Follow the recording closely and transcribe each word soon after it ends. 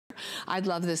I'd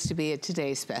love this to be a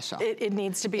today's special. It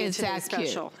needs to be a today's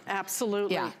special. Cute.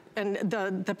 Absolutely. Yeah. And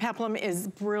the peplum is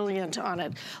brilliant on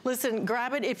it. Listen,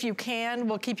 grab it if you can.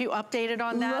 We'll keep you updated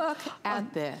on that. Look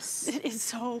at this. It is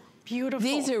so beautiful.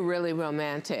 These are really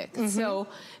romantic. So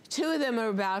 2 of them are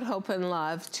about hope and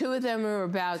love. 2 of them are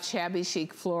about shabby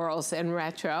chic florals and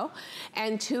retro.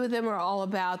 And 2 of them are all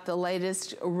about the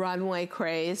latest runway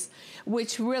craze,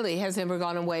 which really has never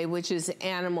gone away, which is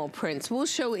animal prints. We'll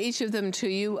show each of them to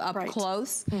you up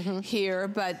close here,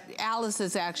 but Alice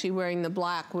is actually wearing the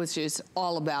black, which is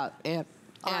all about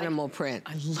animal print.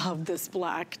 I love this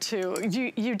black too.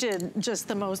 You did just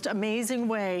the most amazing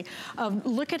way of,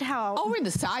 look at how. Over the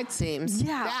side seams.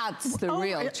 Yeah. That's the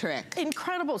real trick.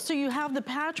 Incredible. So you have the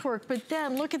patchwork, but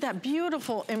then look at that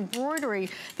beautiful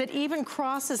embroidery that even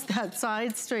crosses that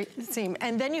side seam.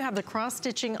 And then you have the cross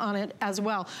stitching on it as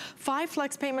well. 5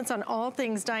 flex payments on all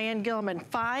things Diane Gilman.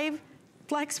 5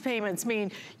 flex payments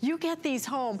mean you get these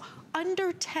home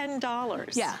under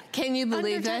 $10. Yeah, can you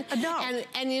believe it? No.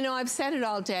 And you know, I've said it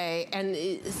all day, and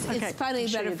it's funny,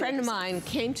 but a friend of mine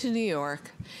came to New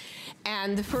York,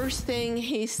 and the first thing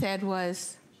he said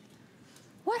was,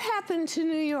 what happened to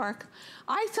New York?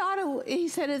 I thought, he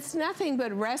said, it's nothing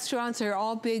but restaurants are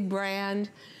all big brand,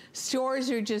 stores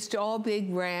are just all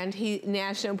big brand,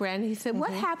 national brand. He said,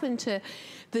 what happened to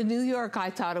the New York I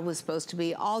thought it was supposed to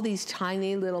be? All these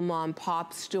tiny little mom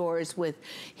pop stores with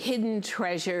hidden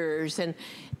treasures. And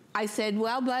I said,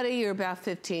 well, buddy, you're about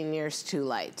 15 years too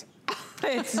late.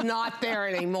 It's not there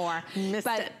anymore.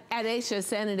 But at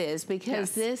HSN it is,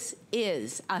 because this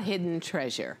is a hidden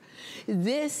treasure.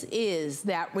 This is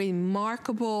that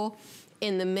remarkable,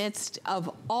 in the midst of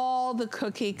all the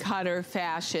cookie cutter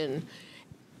fashion,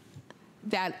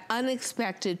 that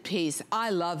unexpected piece. I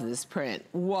love this print.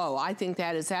 Whoa, I think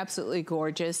that is absolutely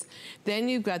gorgeous. Then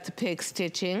you've got the pig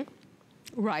stitching,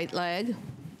 right leg,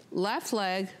 left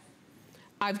leg.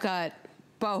 I've got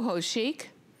boho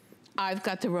chic. I've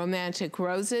got the romantic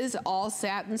roses, all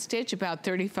satin stitch, about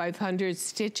 3,500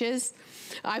 stitches.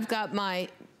 I've got my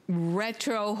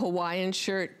retro Hawaiian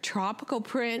shirt tropical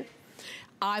print.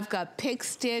 I've got pig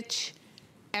stitch,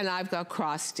 and I've got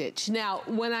cross stitch. Now,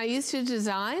 when I used to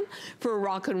design for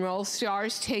rock and roll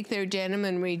stars, take their denim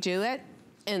and redo it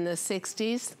in the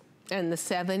 60s and the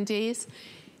 70s,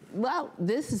 well,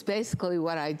 this is basically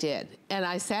what I did. And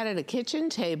I sat at a kitchen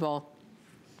table,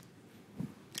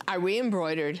 I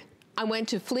re-embroidered, I went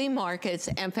to flea markets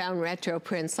and found retro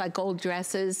prints, like old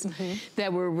dresses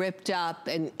that were ripped up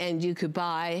and you could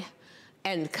buy,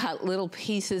 and cut little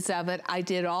pieces of it. I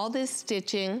did all this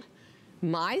stitching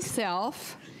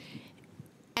myself.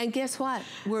 And guess what?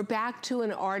 We're back to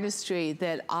an artistry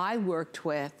that I worked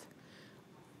with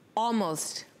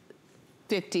almost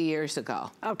 50 years ago.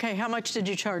 Okay, how much did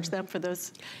you charge them for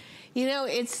this? You know,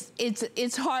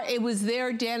 it's hard. It was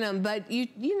their denim, but you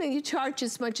know, you charge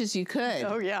as much as you could.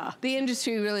 Oh yeah. The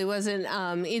industry really wasn't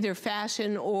either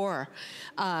fashion or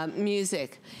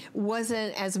music.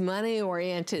 Wasn't as money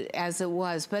oriented as it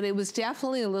was, but it was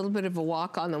definitely a little bit of a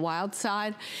walk on the wild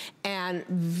side, and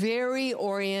very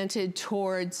oriented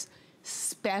towards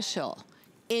special,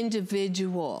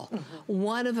 individual,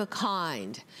 one of a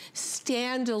kind,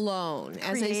 stand alone,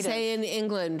 as they say in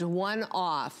England, one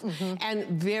off, and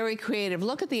very creative.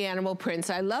 Look at the animal prints.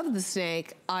 I love the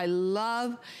snake. I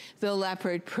love the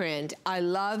leopard print. I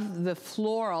love the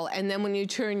floral. And then when you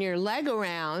turn your leg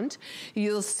around,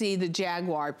 you'll see the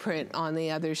jaguar print on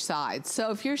the other side.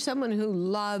 So if you're someone who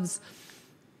loves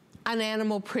an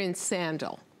animal print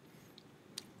sandal,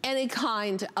 any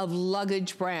kind of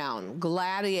luggage brown,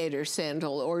 gladiator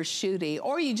sandal or shooty,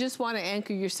 or you just want to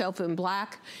anchor yourself in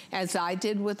black, as I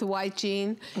did with the white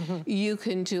jean, you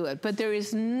can do it. But there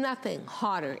is nothing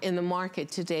hotter in the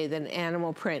market today than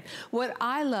animal print. What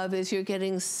I love is you're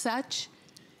getting such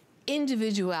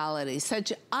individuality,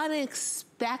 such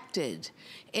unexpected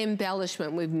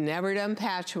embellishment. We've never done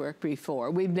patchwork before.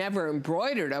 We've never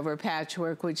embroidered over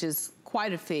patchwork, which is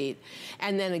quite a feat.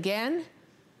 And then again,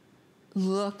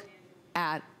 look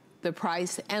at the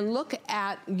price, and look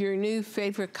at your new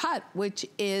favorite cut, which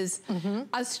is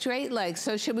a straight leg.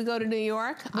 So should we go to New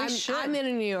York? I'm in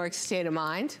a New York state of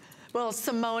mind. Well,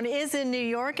 Simone is in New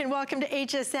York, and welcome to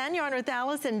HSN. You're on with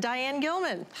Alice and Diane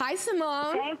Gilman. Hi,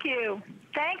 Simone. Thank you.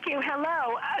 Thank you.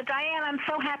 Hello. Diane, I'm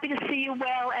so happy to see you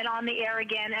well and on the air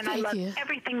again, and I love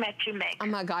everything that you make. Oh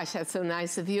my gosh, that's so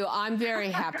nice of you. I'm very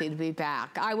happy to be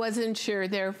back. I wasn't sure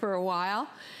there for a while.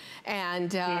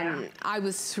 And I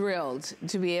was thrilled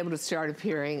to be able to start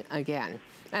appearing again.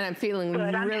 And I'm feeling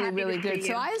really, really good.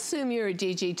 So I assume you're a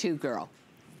DG2 girl.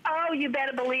 Oh, you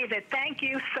better believe it. Thank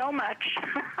you so much.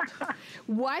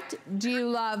 What do you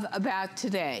love about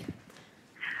today?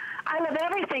 I love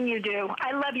everything you do.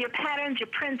 I love your patterns, your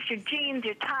prints, your jeans,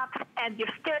 your tops, and your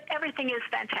fit. Everything is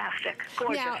fantastic.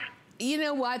 Gorgeous. Now, you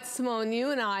know what, Simone?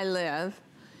 You and I live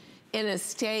in a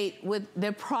state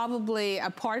that probably,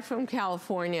 apart from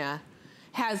California,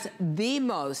 has the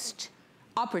most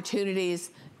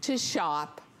opportunities to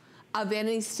shop of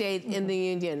any state in the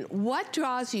union. What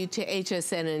draws you to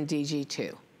HSN and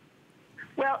DG2?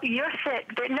 Well, your fit,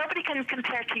 nobody can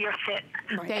compare to your fit.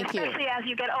 Thank you. Especially as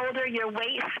you get older, your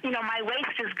waist, you know, my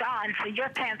waist is gone, so your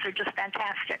pants are just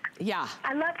fantastic. Yeah.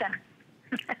 I love them.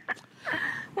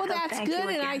 Well, so that's good,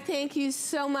 and I thank you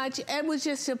so much. It was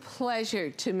just a pleasure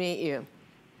to meet you.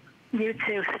 You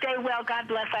too. Stay well. God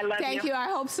bless. I love you. Thank you. I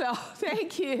hope so.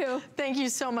 Thank you. Thank you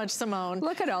so much, Simone.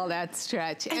 Look at all that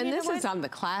stretch. And this is on the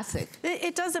classic.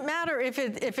 It doesn't matter if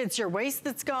it's your waist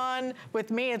that's gone. With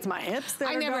me, it's my hips that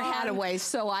are gone. I never had a waist,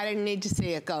 so I didn't need to see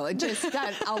it go. It just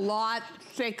got a lot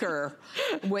thicker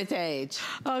with age.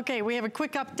 Okay, we have a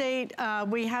quick update.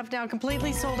 We have now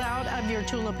completely sold out of your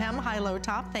tulip hem high-low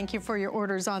top. Thank you for your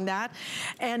orders on that.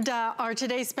 And our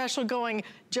today's special going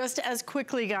just as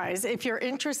quickly, guys. If you're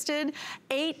interested,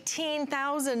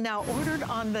 18,000 now ordered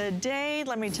on the day.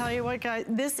 Let me tell you what, guys,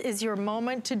 this is your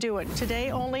moment to do it.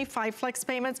 Today only, 5 flex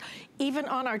payments, even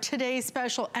on our today's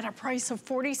special at a price of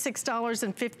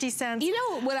 $46.50. You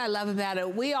know what I love about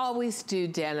it? We always do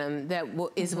denim that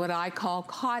is what I call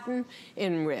cotton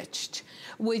enriched,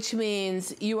 which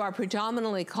means you are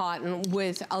predominantly cotton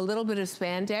with a little bit of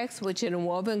spandex, which in a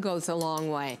woven goes a long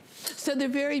way. So they're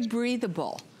very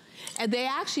breathable. And they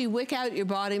actually wick out your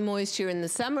body moisture in the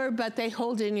summer, but they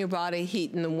hold in your body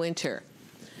heat in the winter.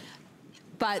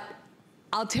 But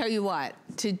I'll tell you what,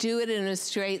 to do it in a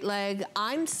straight leg,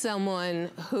 I'm someone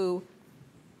who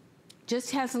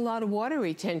just has a lot of water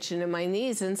retention in my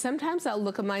knees, and sometimes I'll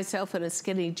look at myself in a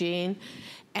skinny jean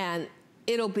and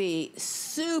it'll be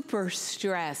super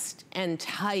stressed and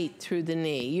tight through the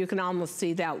knee. You can almost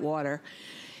see that water.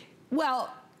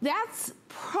 Well, that's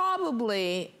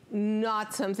probably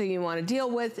not something you want to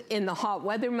deal with in the hot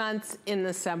weather months in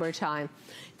the summertime.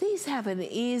 These have an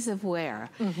ease of wear.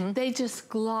 They just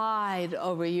glide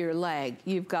over your leg.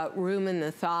 You've got room in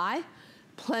the thigh,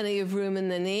 plenty of room in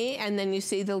the knee, and then you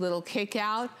see the little kick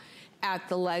out at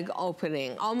the leg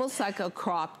opening, almost like a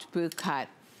cropped boot cut.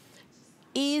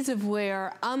 Ease of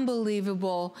wear,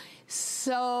 unbelievable.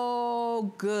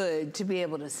 So good to be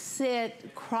able to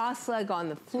sit cross-leg on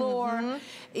the floor,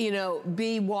 you know,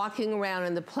 be walking around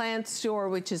in the plant store,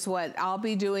 which is what I'll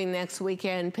be doing next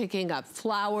weekend, picking up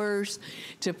flowers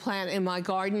to plant in my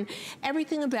garden.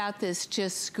 Everything about this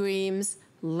just screams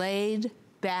laid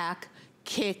back,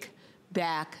 kick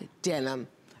back denim.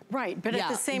 Right, but at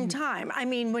the same time, I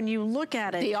mean, when you look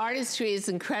at it, the artistry is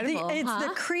incredible. It's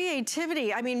the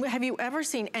creativity. I mean, have you ever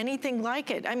seen anything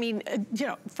like it? I mean, you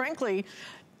know, frankly,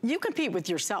 you compete with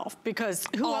yourself, because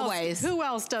who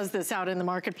else does this out in the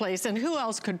marketplace, and who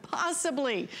else could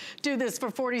possibly do this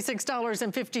for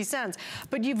 $46.50?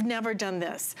 But you've never done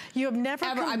this. You have never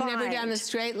combined. I've never done a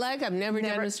straight leg. I've never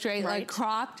done a straight leg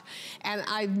cropped, and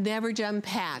I've never done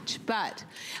patch. But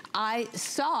I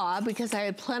saw, because I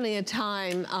had plenty of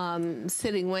time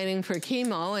sitting waiting for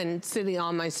chemo and sitting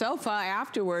on my sofa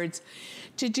afterwards,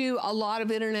 to do a lot of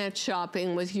internet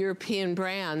shopping with European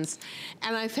brands.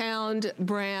 And I found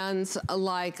brands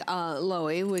like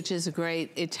Loewe, which is a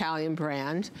great Italian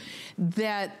brand,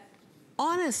 that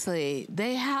honestly,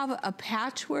 they have a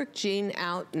patchwork jean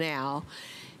out now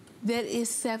that is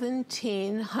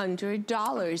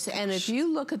 $1,700. And if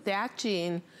you look at that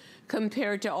jean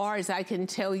compared to ours, I can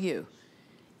tell you,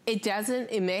 it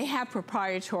may have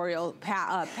proprietary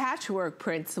patchwork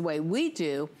prints the way we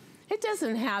do. It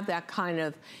doesn't have that kind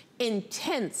of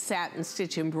intense satin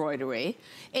stitch embroidery.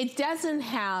 It doesn't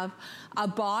have a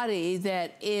body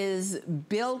that is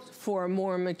built for a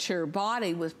more mature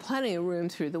body with plenty of room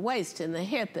through the waist and the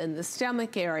hip and the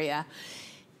stomach area.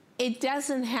 It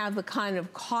doesn't have the kind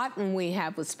of cotton we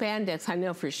have with spandex. I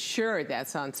know for sure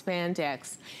that's on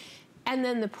spandex. And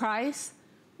then the price?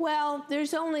 Well,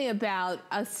 there's only about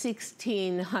a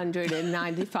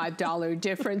 $1,695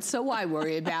 difference, so why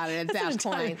worry about it at that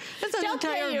point? Don't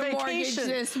pay your mortgage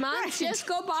this month. Just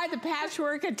go buy the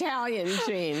patchwork Italian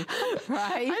jean,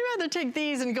 right? I'd rather take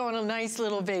these and go on a nice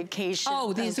little vacation.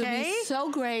 Oh, these would be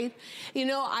so great. You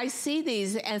know, I see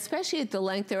these, especially at the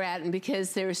length they're at, and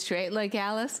because they're straight leg,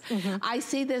 Alice, I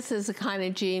see this as a kind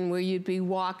of jean where you'd be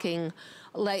walking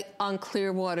like on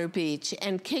Clearwater Beach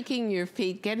and kicking your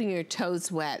feet, getting your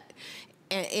toes wet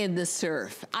in the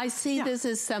surf. I see this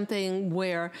as something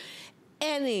where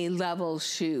any level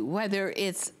shoe, whether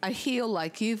it's a heel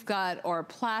like you've got or a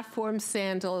platform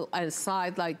sandal, a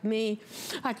slide like me,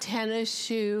 a tennis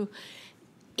shoe,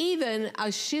 even a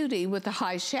shooty with a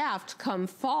high shaft come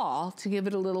fall to give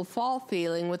it a little fall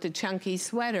feeling with a chunky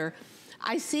sweater.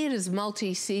 I see it as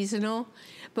multi-seasonal,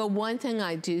 but one thing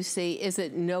I do see is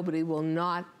that nobody will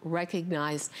not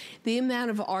recognize the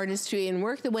amount of artistry and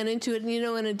work that went into it. And you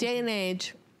know, in a day and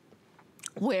age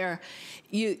where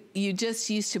you just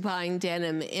used to buying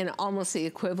denim in almost the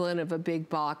equivalent of a big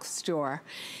box store,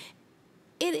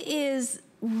 it is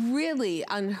really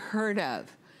unheard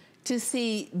of to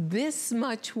see this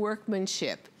much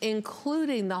workmanship,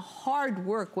 including the hard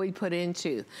work we put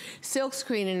into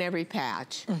silkscreen in every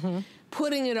patch,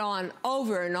 putting it on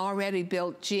over an already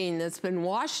built jean that's been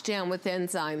washed down with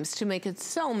enzymes to make it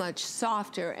so much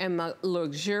softer and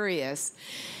luxurious,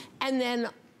 and then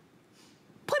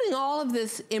putting all of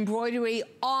this embroidery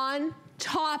on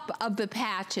top of the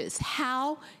patches.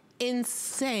 How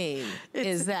insane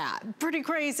is that? Pretty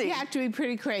crazy. You have to be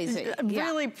pretty crazy.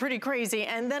 Really pretty crazy.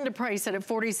 And then to price it at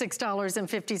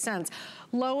 $46.50.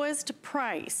 Lowest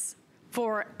price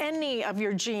for any of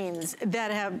your jeans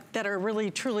that are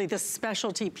really truly the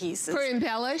specialty pieces. For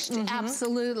embellished,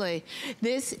 absolutely.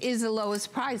 This is the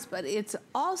lowest price, but it's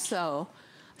also,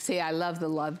 see, I love the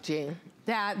Love jean.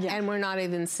 That, and we're not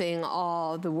even seeing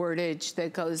all the wordage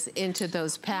that goes into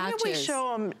those patches. Why don't we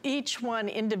show them each one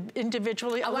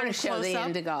individually? I want to show the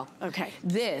indigo. Okay.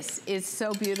 This is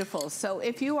so beautiful. So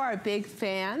if you are a big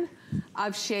fan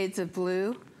of shades of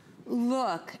blue,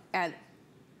 look at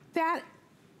that.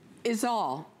 Is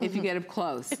all if you get up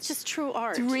close. It's just true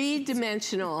art.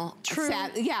 Three-dimensional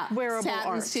wearable satin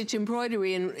art. stitch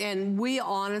embroidery, and we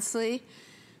honestly,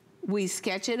 we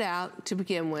sketch it out to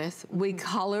begin with. We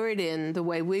color it in the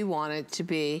way we want it to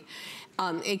be.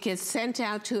 It gets sent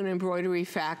out to an embroidery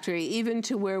factory, even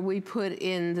to where we put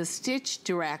in the stitch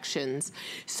directions.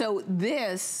 So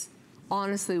this,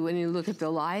 honestly, when you look at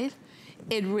the light,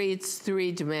 it reads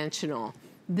three-dimensional.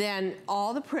 Then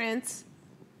all the prints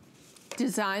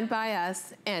designed by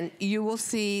us, and you will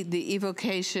see the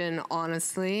evocation,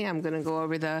 honestly. I'm gonna go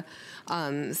over the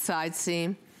side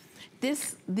seam.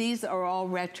 These are all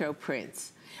retro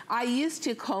prints. I used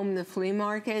to comb the flea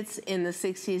markets in the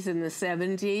 60s and the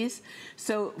 70s.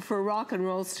 So for rock and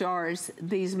roll stars,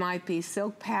 these might be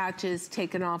silk patches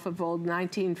taken off of old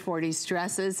 1940s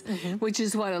dresses, which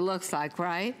is what it looks like,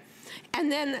 right?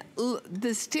 And then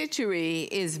the stitchery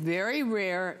is very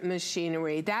rare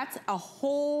machinery. That's a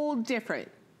whole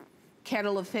different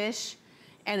kettle of fish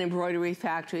and embroidery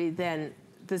factory than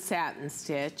the satin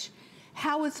stitch.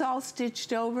 How it's all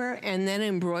stitched over and then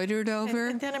embroidered over.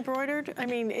 And then embroidered, I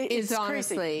mean, it's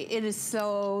honestly, crazy. It is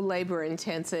so labor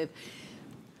intensive.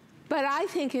 But I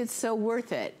think it's so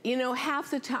worth it. You know,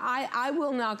 half the time, I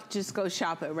will not just go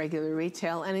shop at regular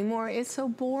retail anymore. It's so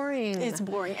boring. It's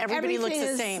boring. Everybody looks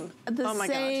the same. The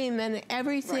same, and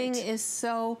everything is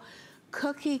so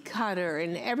cookie cutter,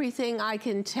 and everything I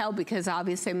can tell, because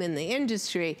obviously I'm in the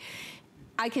industry,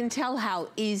 I can tell how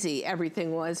easy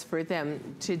everything was for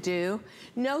them to do.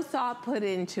 No thought put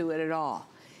into it at all.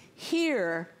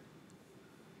 Here,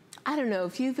 I don't know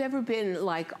if you've ever been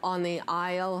like on the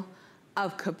aisle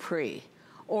of Capri,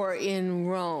 or in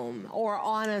Rome, or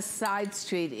on a side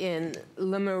street in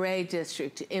Le Marais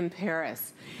district in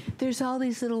Paris. There's all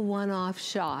these little one-off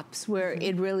shops where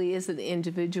it really is an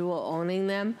individual owning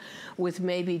them with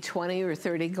maybe 20 or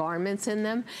 30 garments in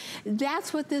them.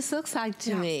 That's what this looks like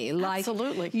to me. Like,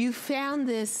 absolutely. You found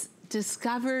this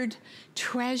discovered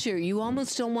treasure. You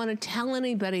almost don't want to tell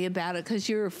anybody about it because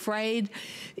you're afraid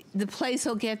the place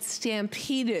will get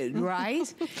stampeded,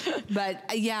 right?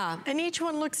 But yeah. And each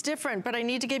one looks different, but I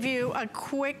need to give you a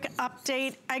quick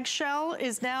update. Eggshell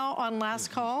is now on last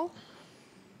call.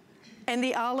 And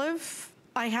the olive,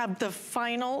 I have the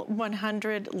final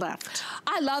 100 left.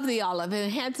 I love the olive,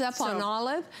 and heads up on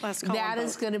olive. That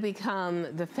is going to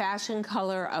become the fashion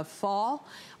color of fall,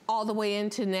 all the way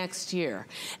into next year.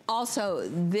 Also,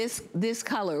 this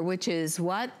color, which is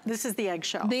what? This is the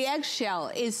eggshell. The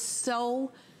eggshell is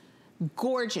so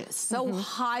gorgeous, so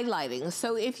highlighting.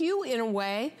 So if you, in a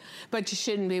way, but you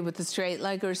shouldn't be with the straight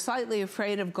leg, or slightly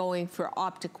afraid of going for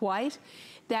optic white,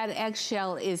 that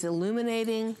eggshell is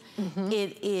illuminating.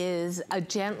 It is a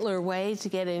gentler way to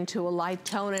get into a light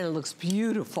tone, and it looks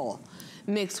beautiful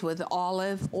mixed with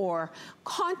olive or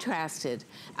contrasted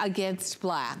against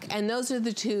black. And those are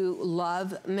the two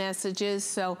love messages.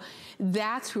 So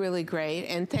that's really great.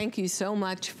 And thank you so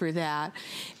much for that.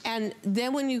 And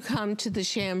then when you come to the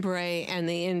chambray and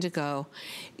the indigo,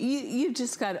 you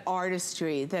just got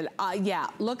artistry that, yeah,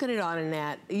 look at it on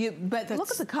Annette. But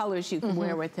look at the colors you can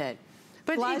wear with it.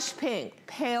 But blush pink,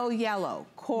 pale yellow,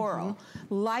 coral,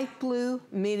 light blue,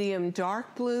 medium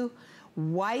dark blue,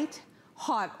 white,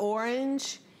 hot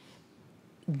orange,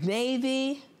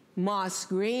 navy, moss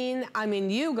green. I mean,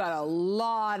 you got a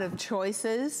lot of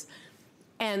choices.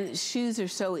 And shoes are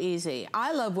so easy.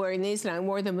 I love wearing these, and I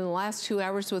wore them in the last 2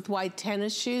 hours with white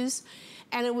tennis shoes,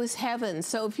 and it was heaven.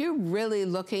 So if you're really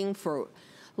looking for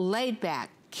laid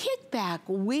back, kick back,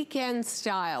 weekend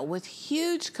style with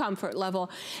huge comfort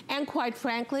level, and quite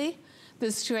frankly,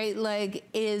 the straight leg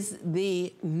is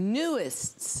the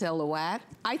newest silhouette.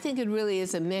 I think it really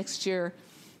is a mixture.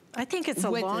 I think it's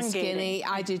with elongating. The skinny,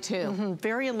 I do too.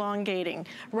 Very elongating.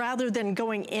 Rather than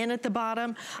going in at the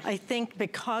bottom, I think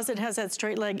because it has that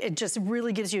straight leg, it just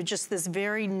really gives you just this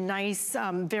very nice,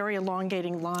 very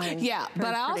elongating line. Yeah, very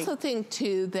but I pretty. also think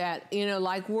too that, you know,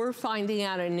 like we're finding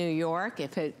out in New York,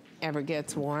 if it ever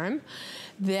gets warm,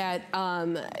 that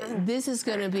this is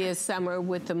going to be a summer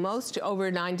with the most over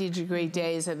 90-degree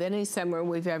days of any summer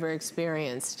we've ever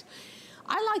experienced.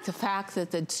 I like the fact that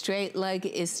the straight leg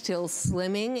is still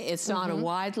slimming. It's not a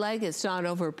wide leg. It's not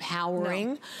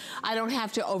overpowering. No. I don't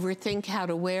have to overthink how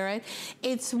to wear it.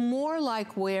 It's more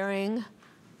like wearing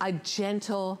a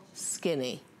gentle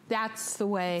skinny. That's the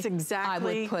way I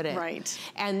would put it. Right.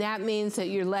 And that means that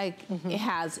your leg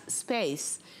has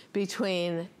space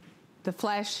between the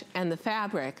flesh and the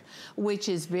fabric, which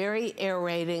is very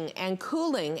aerating and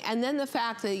cooling. And then the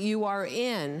fact that you are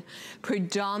in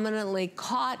predominantly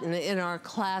cotton in our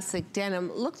classic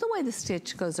denim. Look the way the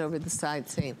stitch goes over the side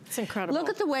seam. It's incredible. Look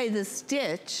at the way the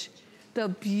stitch, the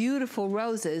beautiful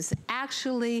roses,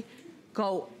 actually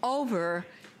go over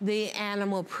the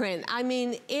animal print. I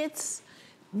mean, it's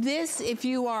this, if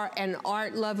you are an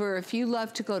art lover, if you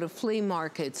love to go to flea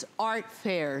markets, art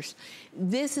fairs,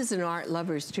 this is an art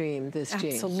lover's dream, this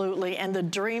jean. Absolutely, and the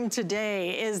dream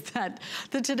today is that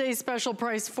the today's special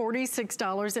price,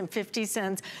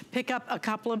 $46.50. Pick up a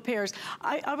couple of pairs.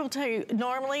 I will tell you,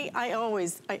 normally I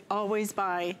always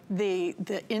buy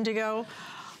the indigo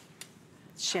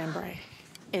chambray.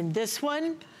 In this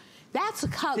one, that's a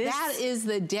color. That is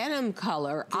the denim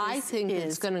color. I think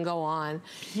it's going to go on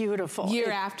beautiful year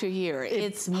after year.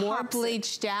 It's more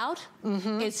bleached out.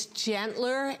 It's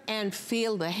gentler, and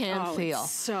feel the hand feel.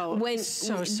 It's so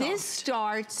soft. This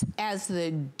starts as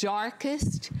the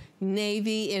darkest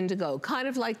navy indigo, kind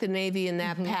of like the navy in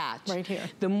that patch. Right here.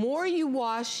 The more you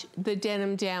wash the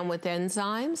denim down with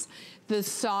enzymes, the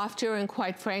softer and,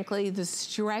 quite frankly, the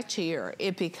stretchier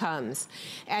it becomes.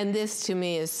 And this, to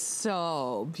me, is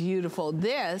so beautiful.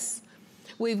 This,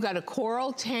 we've got a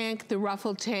coral tank, the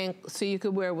ruffled tank, so you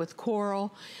could wear with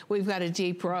coral. We've got a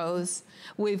deep rose.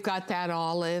 We've got that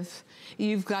olive.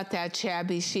 You've got that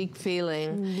shabby chic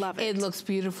feeling. Love it. It looks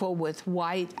beautiful with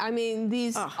white. I mean,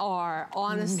 these are,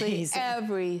 honestly, amazing.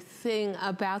 Everything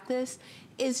about this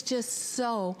is just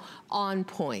so on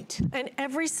point. And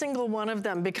every single one of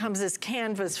them becomes this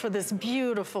canvas for this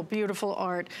beautiful, beautiful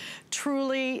art.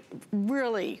 Truly,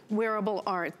 really wearable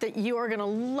art that you are gonna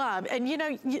love. And you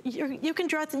know, you can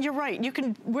dress, and you're right, you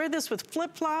can wear this with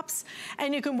flip-flops,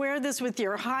 and you can wear this with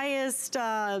your highest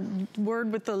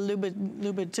word with the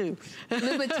Louboutin.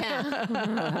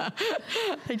 Louboutin.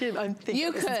 I'm thinking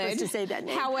you could. Supposed to say that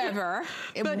name. However,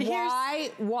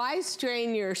 why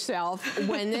strain yourself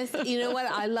when this, you know what,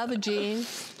 I love a jean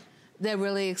that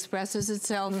really expresses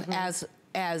itself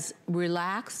as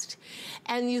relaxed,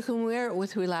 and you can wear it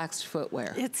with relaxed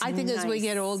footwear. I think as we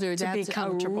get older, that's a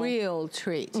real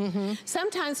treat.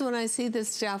 Sometimes when I see this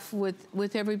stuff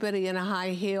with everybody in a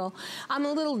high heel, I'm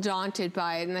a little daunted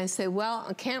by it, and I say, well,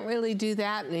 I can't really do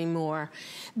that anymore.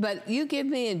 But you give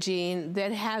me a jean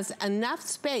that has enough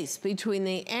space between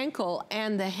the ankle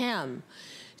and the hem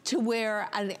to wear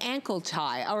an ankle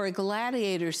tie or a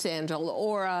gladiator sandal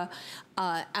or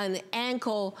an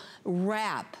ankle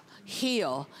wrap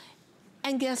heel.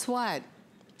 And guess what?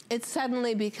 It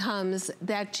suddenly becomes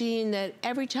that jean that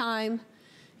every time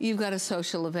you've got a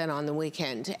social event on the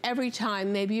weekend, every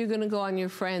time maybe you're going to go on your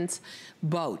friend's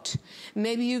boat,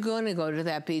 maybe you're going to go to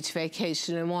that beach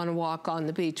vacation and want to walk on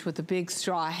the beach with a big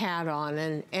straw hat on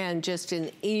and just an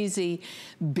easy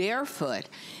barefoot,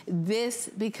 this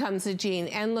becomes a jean.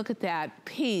 And look at that,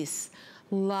 peace,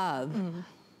 love,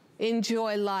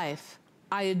 enjoy life,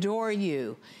 I adore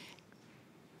you,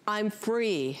 I'm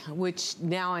free, which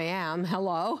now I am,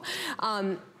 hello.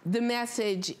 The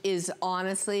message is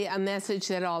honestly a message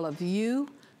that all of you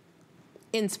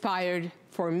inspired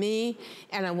for me,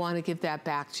 and I want to give that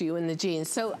back to you in the jeans.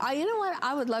 So you know what?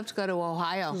 I would love to go to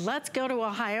Ohio. Let's go to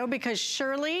Ohio because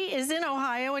Shirley is in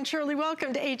Ohio. And Shirley,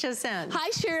 welcome to HSN. Hi,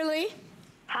 Shirley.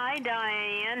 Hi,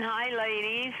 Diane. Hi,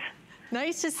 ladies.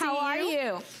 Nice to see you. How are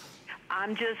you?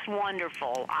 I'm just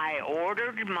wonderful. I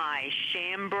ordered my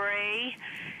chambray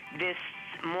this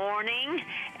morning,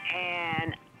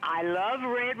 and I love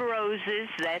red roses.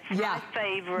 That's my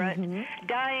favorite.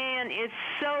 Diane, it's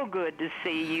so good to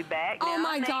see you back. Oh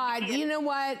my God! You know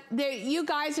what? You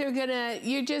guys are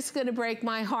you're just gonna break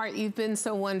my heart. You've been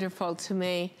so wonderful to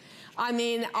me. I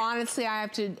mean, honestly, I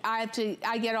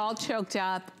get all choked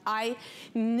up. I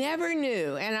never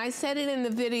knew, and I said it in the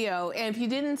video, and if you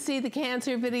didn't see the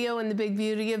cancer video and the big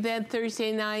beauty event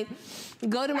Thursday night,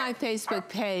 go to my Facebook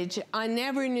page. I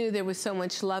never knew there was so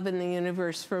much love in the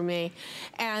universe for me.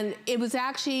 And it was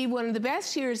actually one of the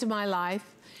best years of my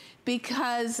life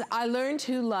because I learned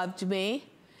who loved me.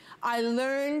 I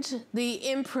learned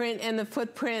the imprint and the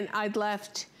footprint I'd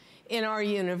left in our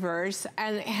universe,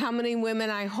 and how many women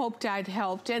I hoped I'd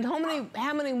helped, and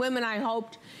how many women I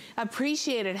hoped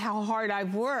appreciated how hard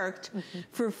I've worked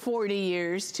for 40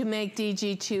 years to make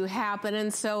DG2 happen.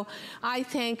 And so I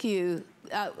thank you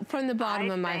from the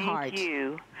bottom of my heart.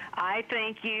 I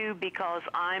thank you because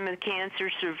I'm a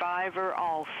cancer survivor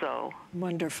also.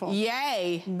 Wonderful.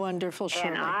 Yay. Wonderful, Shirley.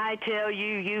 And I tell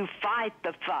you, you fight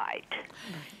the fight.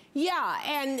 Yeah,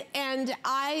 and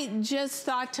I just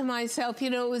thought to myself, you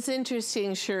know, it was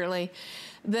interesting, Shirley.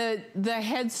 The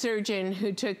head surgeon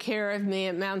who took care of me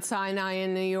at Mount Sinai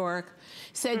in New York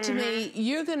said to me,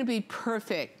 you're going to be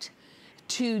perfect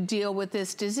to deal with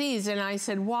this disease. And I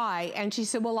said, why? And she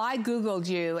said, well, I Googled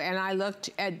you and I looked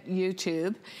at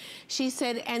YouTube. She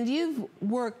said, and you've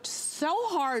worked so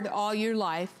hard all your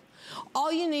life.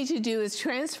 All you need to do is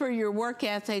transfer your work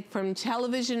ethic from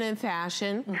television and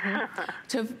fashion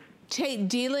to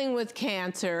dealing with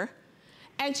cancer.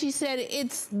 And she said,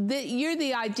 you're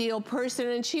the ideal person.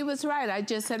 And she was right. I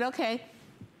just said, okay,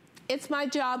 it's my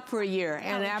job for a year.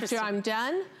 And after I'm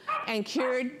done and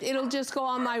cured, it'll just go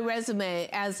on my resume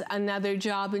as another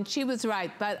job. And she was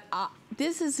right. But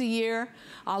this is a year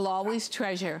I'll always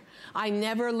treasure. I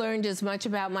never learned as much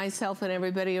about myself and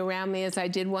everybody around me as I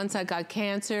did once I got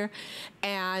cancer.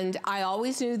 And I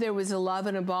always knew there was a love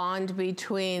and a bond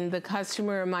between the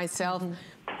customer and myself.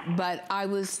 But I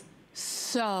was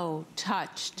so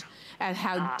touched at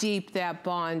how deep that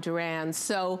bond ran.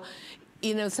 So,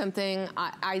 you know something,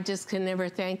 I just can never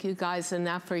thank you guys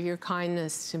enough for your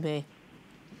kindness to me.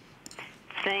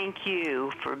 Thank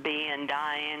you for being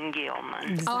Diane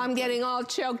Gilman. Exactly. Oh, I'm getting all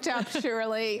choked up,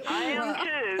 Shirley. I am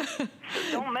too. So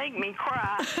don't make me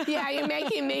cry. Yeah, you're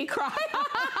making me cry.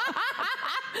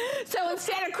 So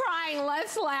instead of crying,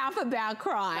 let's laugh about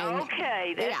crying.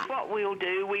 Okay, that's what we'll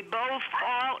do. We both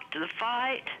fought the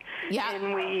fight,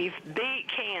 and we've beat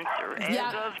cancer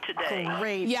as of today.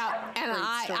 Great. Yeah, and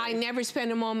I never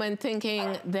spend a moment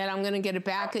thinking that I'm going to get it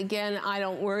back again. I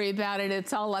don't worry about it.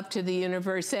 It's all up to the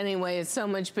universe anyway. It's so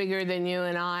much bigger than you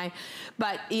and I.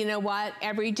 But you know what?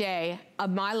 Every day of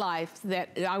my life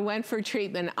that I went for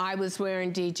treatment, I was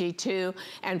wearing DG2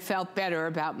 and felt better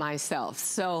about myself.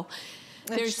 So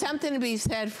there's something to be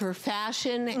said for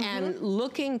fashion and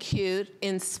looking cute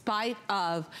in spite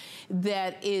of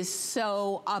that is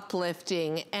so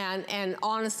uplifting and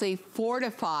honestly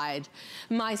fortified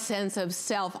my sense of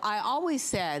self. I always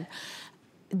said,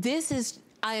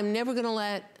 I am never going to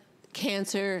let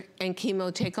cancer and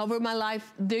chemo take over my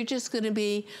life. They're just going to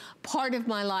be part of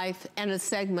my life and a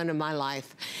segment of my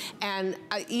life. And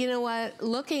you know what?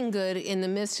 Looking good in the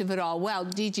midst of it all. Well,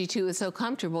 DG2 is so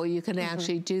comfortable. You can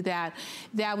actually do that.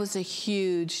 That was a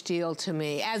huge deal to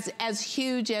me. As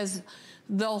huge as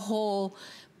the whole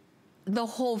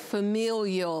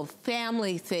familial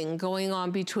family thing going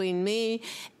on between me,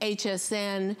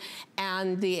 HSN,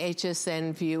 and the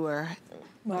HSN viewer.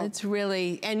 Well, it's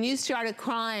really, and you started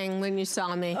crying when you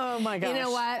saw me. Oh my gosh. You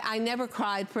know what? I never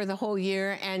cried for the whole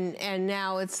year, and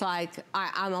now it's like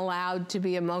I'm allowed to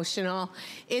be emotional.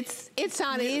 It's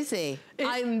not easy.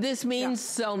 This means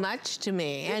so much to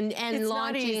me, and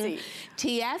launching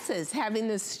TSs, having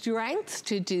the strength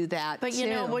to do that. But you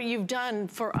know what you've done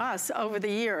for us over the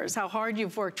years, how hard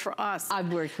you've worked for us.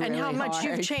 I've worked really hard. And how much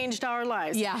you've changed our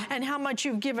lives. Yeah. And how much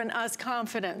you've given us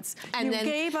confidence. And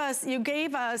you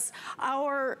gave us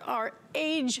our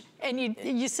age, and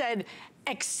you said,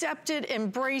 accept it,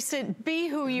 embrace it, be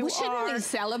who you are. Shouldn't we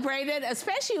celebrate it?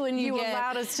 Especially when you get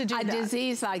allowed us to do a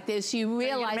disease like this, you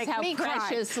realize how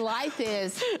precious life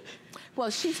is. Well,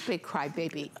 she's a big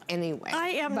crybaby anyway.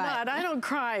 I am not. I don't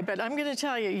cry, but I'm going to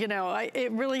tell you, you know,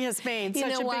 it really has made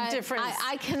such a big difference.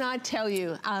 I cannot tell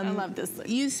you. I love this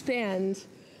thing. You spend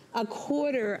a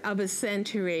quarter of a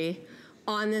century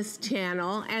on this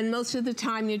channel, and most of the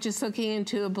time you're just looking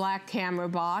into a black camera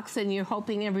box and you're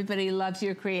hoping everybody loves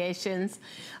your creations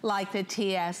like the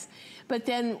TS. But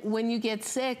then when you get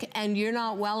sick and you're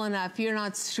not well enough, you're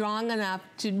not strong enough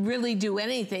to really do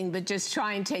anything but just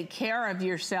try and take care of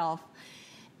yourself,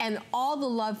 And all the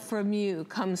love from you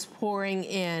comes pouring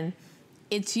in.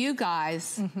 It's you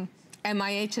guys and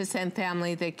my HSN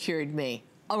family that cured me,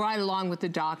 right along with the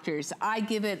doctors. I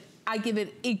give it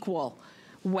equal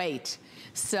weight.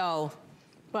 So,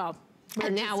 well,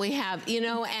 and now we have, you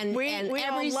know, and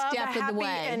every step of the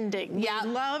way. Ending. Yeah,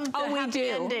 we love the happy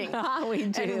ending. We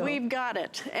do. And we've got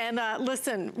it. And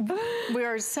listen, we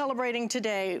are celebrating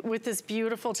today with this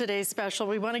beautiful Today's Special.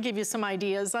 We want to give you some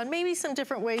ideas on maybe some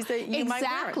different ways that you might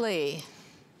wear it. Exactly.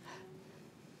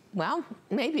 Well,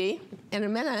 maybe in a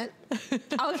minute.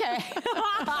 Okay.